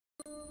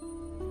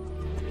Hello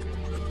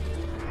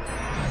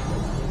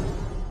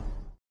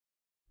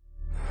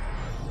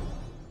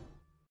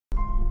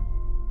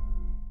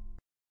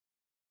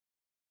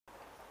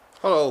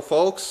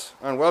folks,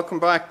 and welcome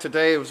back to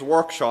Dave's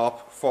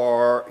workshop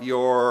for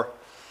your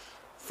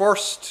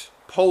first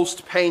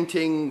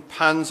post-painting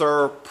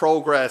Panzer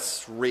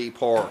progress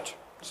report.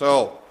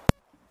 So,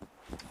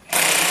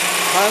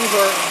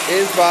 Panzer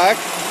is back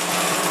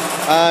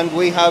and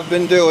we have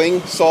been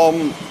doing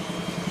some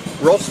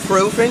rust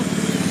proofing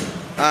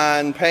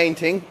and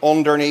painting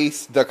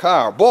underneath the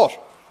car. But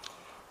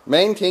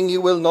main thing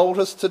you will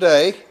notice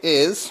today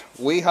is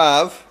we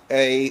have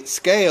a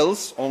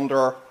scales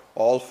under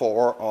all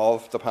four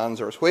of the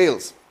Panzer's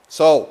wheels.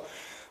 So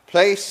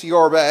place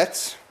your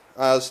bets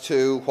as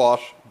to what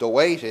the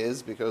weight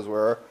is, because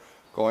we're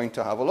going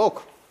to have a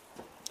look.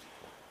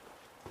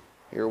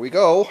 Here we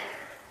go.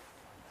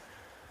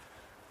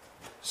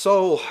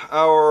 So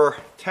our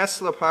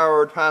Tesla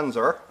powered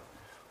Panzer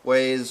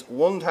weighs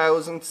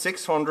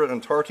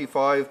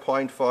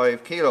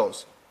 1,635.5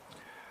 kilos.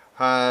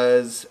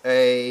 Has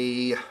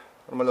a,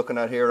 what am I looking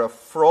at here, a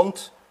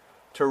front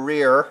to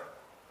rear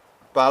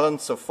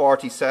balance of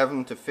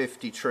 47 to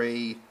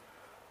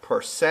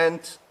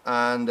 53%,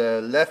 and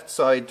left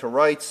side to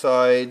right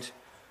side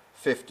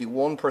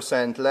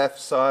 51% left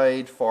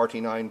side,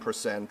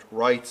 49%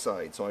 right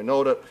side. So I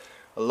know that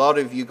a lot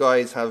of you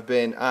guys have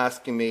been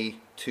asking me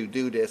to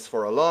do this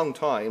for a long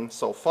time,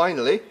 so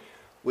finally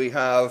we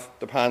have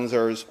the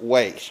Panzer's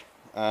weight.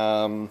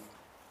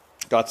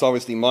 That's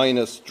obviously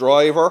minus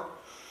driver,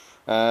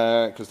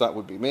 because that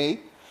would be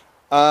me,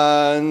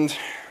 and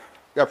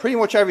yeah, pretty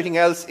much everything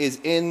else is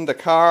in the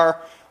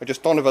car. I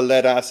just don't have a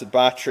lead acid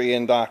battery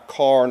in that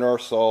corner,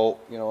 so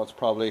you know it's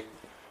probably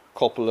a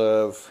couple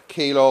of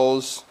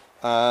kilos.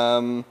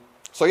 So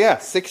yeah,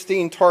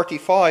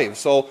 1635.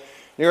 So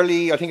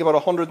nearly, I think about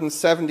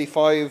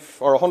 175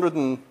 or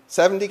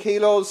 170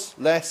 kilos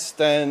less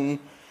than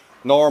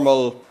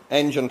normal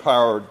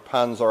engine-powered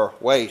Panzer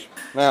weight.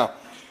 Now,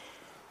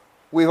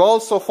 we've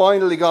also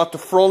finally got the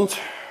front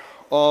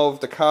of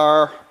the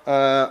car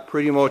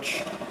pretty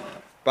much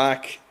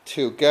back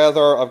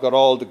together. I've got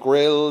all the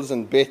grills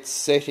and bits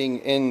sitting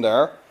in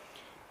there,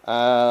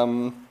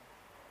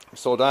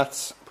 so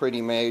that's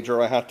pretty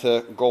major. I had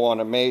to go on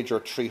a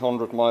major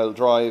 300-mile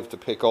drive to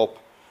pick up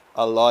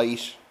a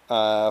light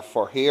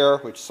for here,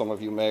 which some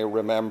of you may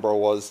remember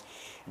was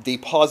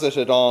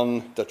deposited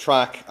on the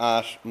track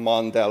at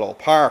Mondello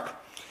Park.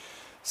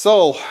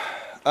 So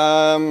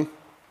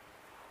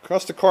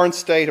across the current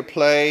state of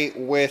play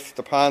with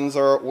the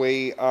Panzer,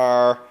 we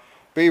are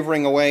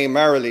beavering away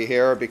merrily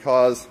here,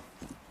 because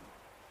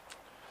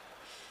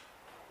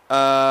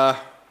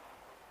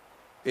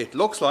it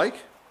looks like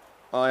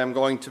I am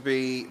going to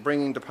be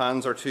bringing the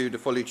Panzer to the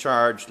fully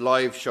charged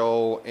live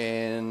show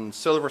in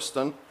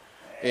Silverstone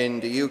in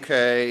the UK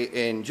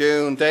in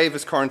June. Dave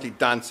is currently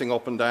dancing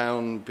up and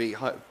down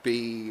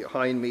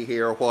behind me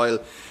here while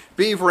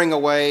beavering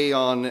away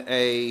on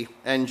a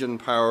engine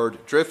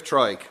powered drift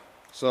trike.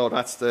 So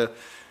that's the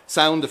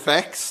sound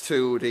effects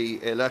to the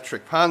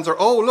electric Panzer.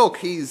 Oh look,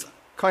 he's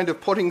kind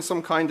of putting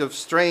some kind of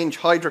strange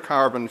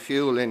hydrocarbon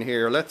fuel in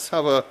here. Let's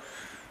have a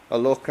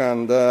look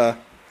and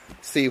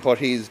see what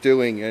he's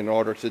doing in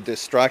order to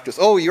distract us.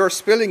 Oh, you're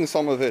spilling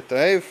some of it,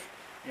 Dave.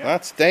 Yep.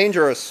 That's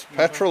dangerous.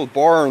 Petrol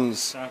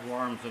burns. That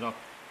warms it up.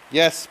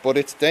 Yes, but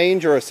it's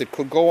dangerous. It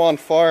could go on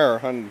fire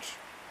and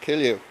kill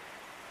you.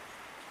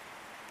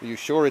 Are you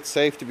sure it's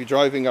safe to be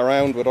driving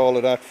around with all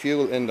of that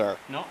fuel in there?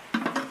 No,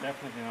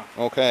 definitely not.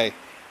 Okay.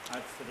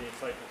 Adds to the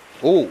excitement.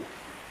 Oh.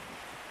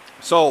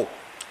 So,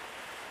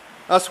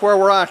 that's where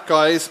we're at,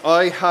 guys.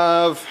 I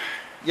have,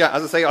 yeah,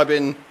 as I say, I've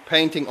been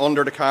painting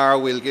under the car.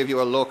 We'll give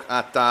you a look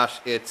at that.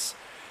 It's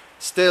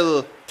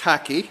still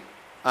tacky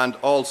and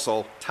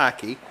also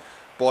tacky,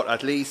 but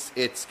at least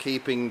it's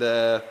keeping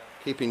the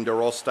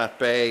rust at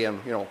bay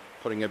and, you know,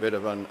 putting a bit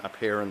of an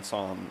appearance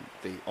on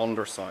the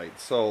underside.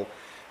 So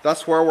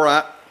that's where we're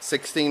at,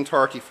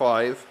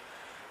 1635.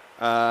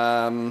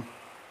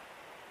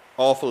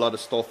 Awful lot of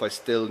stuff I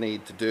still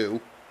need to do.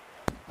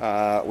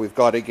 We've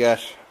got to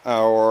get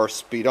our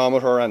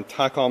speedometer and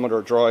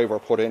tachometer driver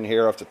put in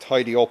here. I have to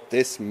tidy up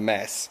this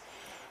mess.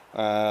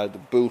 The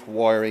boot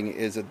wiring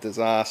is a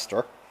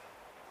disaster,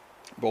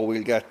 but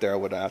we'll get there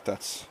with that.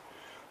 That's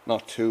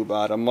not too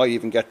bad. I might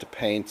even get to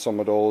paint some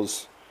of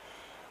those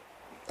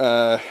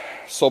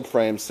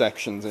subframe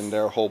sections in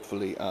there,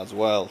 hopefully, as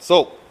well.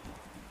 So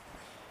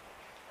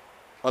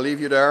I'll leave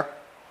you there.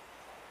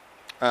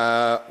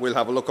 We'll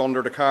have a look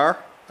under the car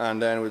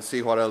and then we'll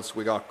see what else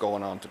we got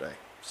going on today.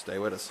 Stay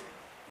with us.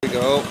 Here we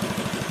go.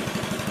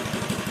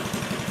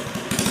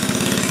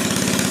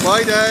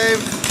 Bye,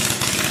 Dave.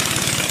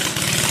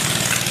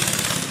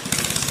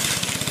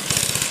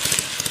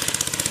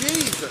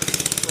 Jesus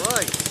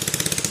Christ.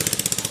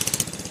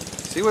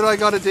 See what I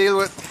got to deal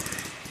with?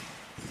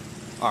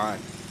 Alright,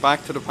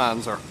 back to the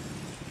Panzer.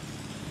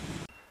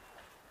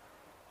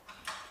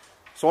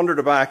 So under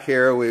the back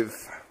here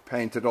we've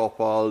painted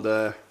up all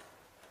the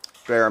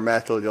bare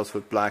metal just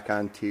with black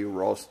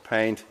anti-rust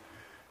paint.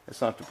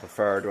 It's not the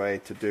preferred way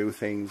to do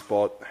things,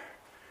 but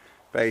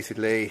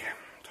basically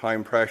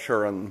time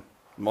pressure and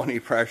money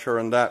pressure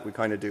and that, we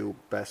kind of do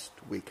best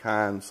we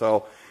can.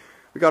 So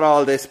we got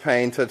all this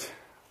painted.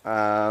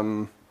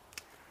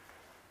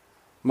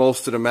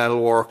 Most of the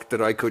metal work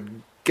that I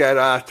could get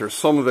at, there's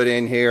some of it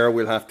in here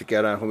we'll have to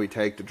get at when we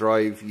take the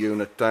drive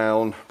unit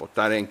down, but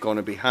that ain't going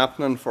to be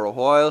happening for a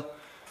while.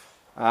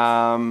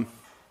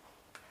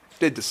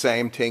 Did the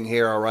same thing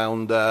here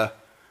around the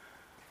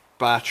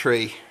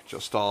battery,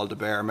 just all the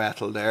bare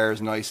metal there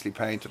is nicely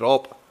painted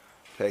up,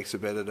 takes a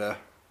bit of the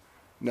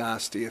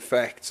nasty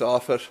effects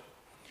off it.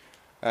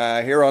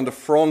 Here on the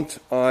front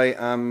I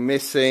am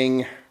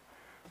missing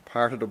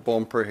part of the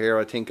bumper here.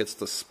 I think it's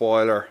the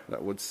spoiler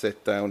that would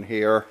sit down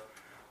here,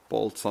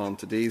 bolts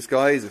onto these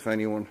guys. If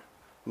anyone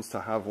wants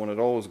to have one of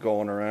those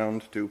going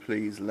around, do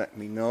please let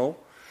me know.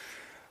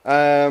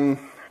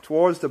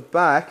 Towards the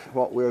back,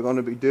 what we're going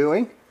to be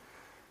doing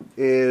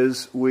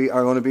is we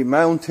are going to be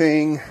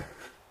mounting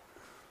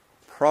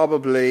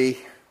probably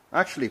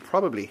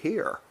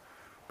here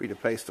be the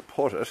place to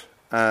put it,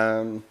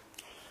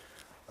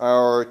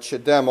 our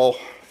CHAdeMO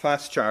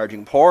fast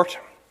charging port,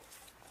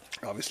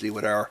 obviously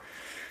with our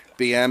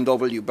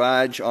BMW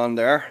badge on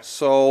there.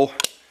 So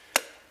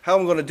how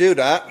I'm going to do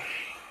that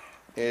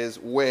is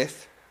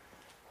with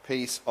a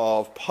piece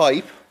of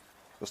pipe,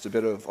 just a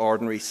bit of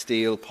ordinary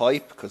steel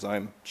pipe because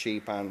I'm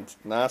cheap and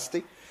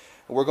nasty.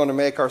 And we're going to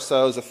make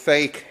ourselves a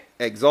fake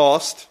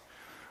exhaust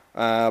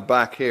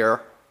back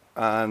here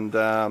and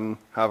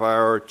have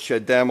our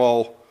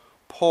CHAdeMO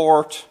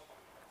port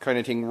kind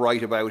of thing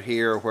right about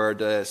here where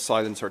the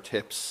silencer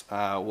tips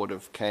would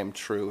have came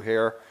through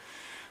here.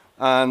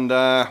 And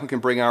we can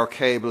bring our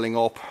cabling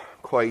up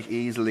quite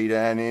easily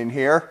then in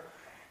here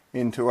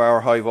into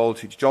our high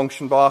voltage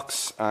junction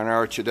box and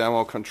our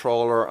CHAdeMO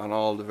controller and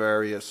all the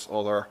various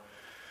other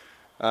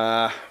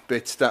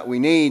bits that we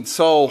need.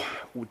 So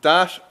with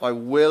that I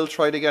will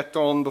try to get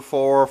done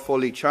before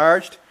fully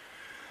charged.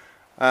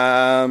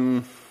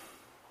 And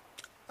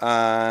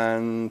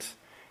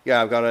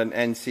yeah, I've got an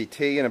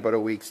NCT in about a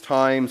week's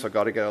time, so I've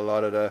got to get a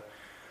lot of the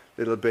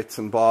little bits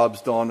and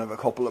bobs done. I have a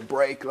couple of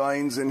brake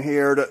lines in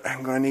here that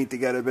I'm going to need to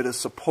get a bit of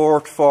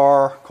support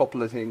for, a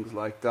couple of things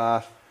like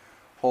that.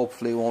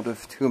 Hopefully won't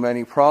have too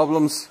many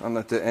problems and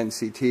that the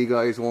NCT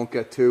guys won't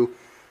get too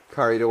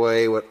carried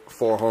away with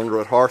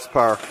 400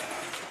 horsepower.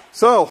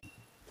 So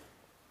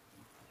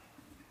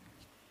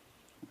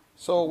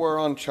we're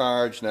on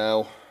charge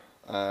now.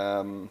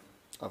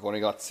 I've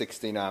only got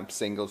 16 amp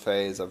single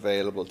phase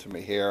available to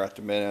me here at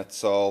the minute,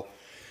 so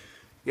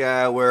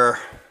yeah, we're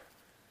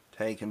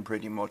taking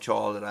pretty much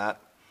all of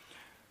that,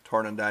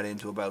 turning that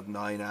into about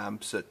 9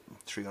 amps at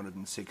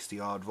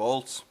 360 odd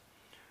volts.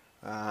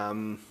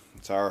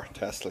 It's our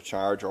Tesla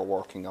charger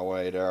working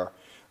away there.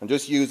 I'm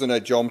just using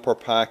a jumper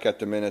pack at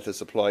the minute to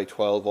supply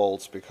 12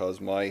 volts because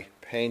my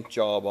paint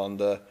job on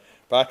the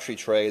battery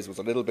trays was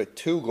a little bit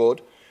too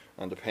good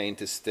and the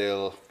paint is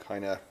still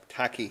kind of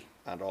tacky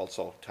and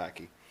also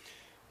tacky.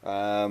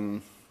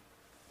 So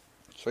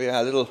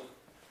yeah, a little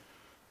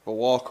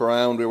walk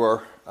around.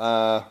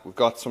 We've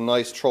got some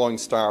nice throwing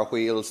star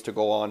wheels to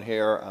go on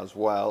here as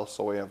well,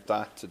 so we have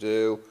that to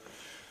do.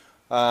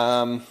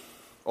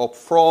 Up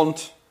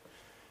front,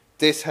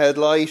 this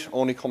headlight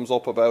only comes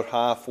up about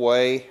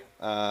halfway,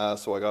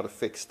 so I got to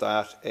fix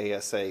that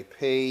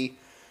ASAP.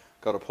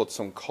 Got to put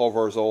some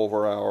covers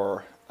over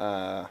our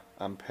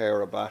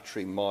Ampera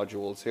battery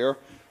modules here,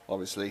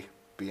 obviously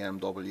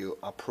BMW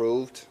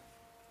approved.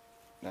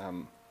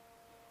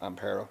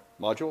 Ampera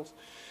modules.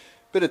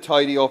 Bit of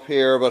tidy up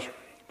here, but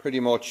pretty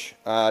much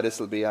this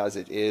will be as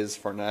it is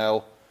for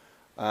now.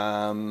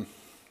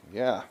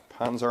 Yeah,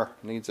 Panzer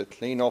needs a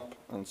clean up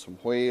and some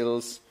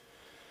wheels.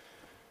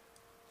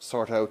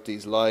 Sort out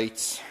these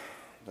lights,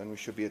 then we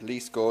should be at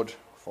least good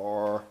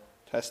for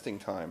testing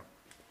time.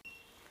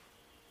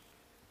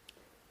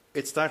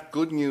 It's that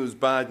good news,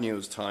 bad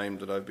news time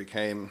that I've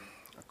become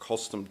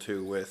accustomed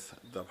to with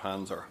the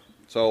Panzer.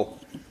 So,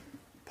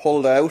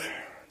 pulled out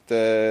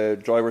the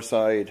driver's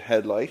side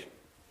headlight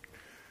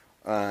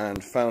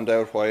and found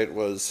out why it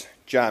was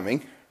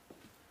jamming.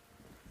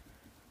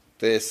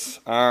 This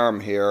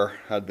arm here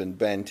had been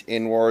bent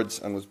inwards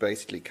and was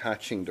basically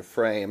catching the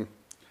frame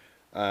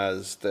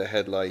as the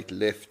headlight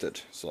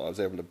lifted. So I was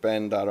able to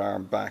bend that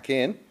arm back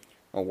in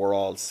and we're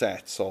all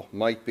set. So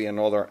might be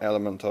another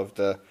element of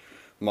the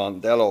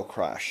Mondello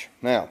crash.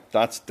 Now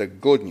that's the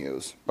good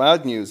news.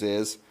 Bad news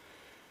is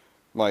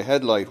my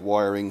headlight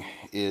wiring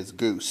is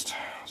goosed.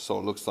 So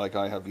it looks like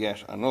I have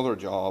yet another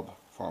job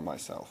for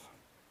myself.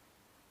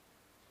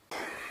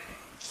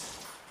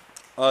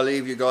 I'll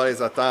leave you guys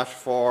at that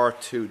for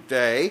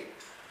today.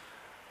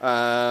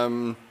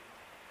 Dave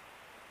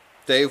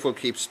will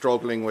keep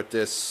struggling with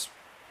this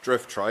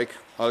drift trike.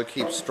 I'll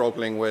keep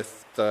struggling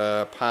with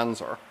the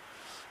Panzer.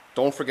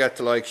 Don't forget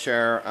to like,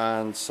 share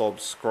and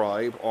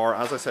subscribe, or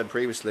as I said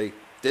previously,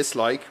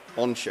 dislike,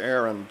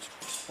 unshare and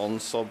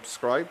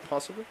unsubscribe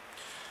possibly.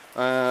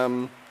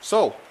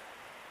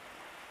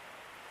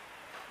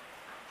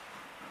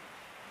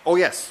 Oh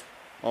yes,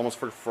 almost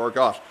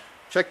forgot.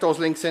 Check those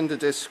links in the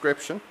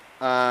description,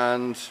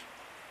 and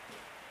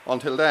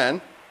until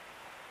then,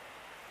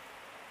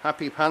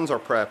 happy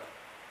Panzer prep.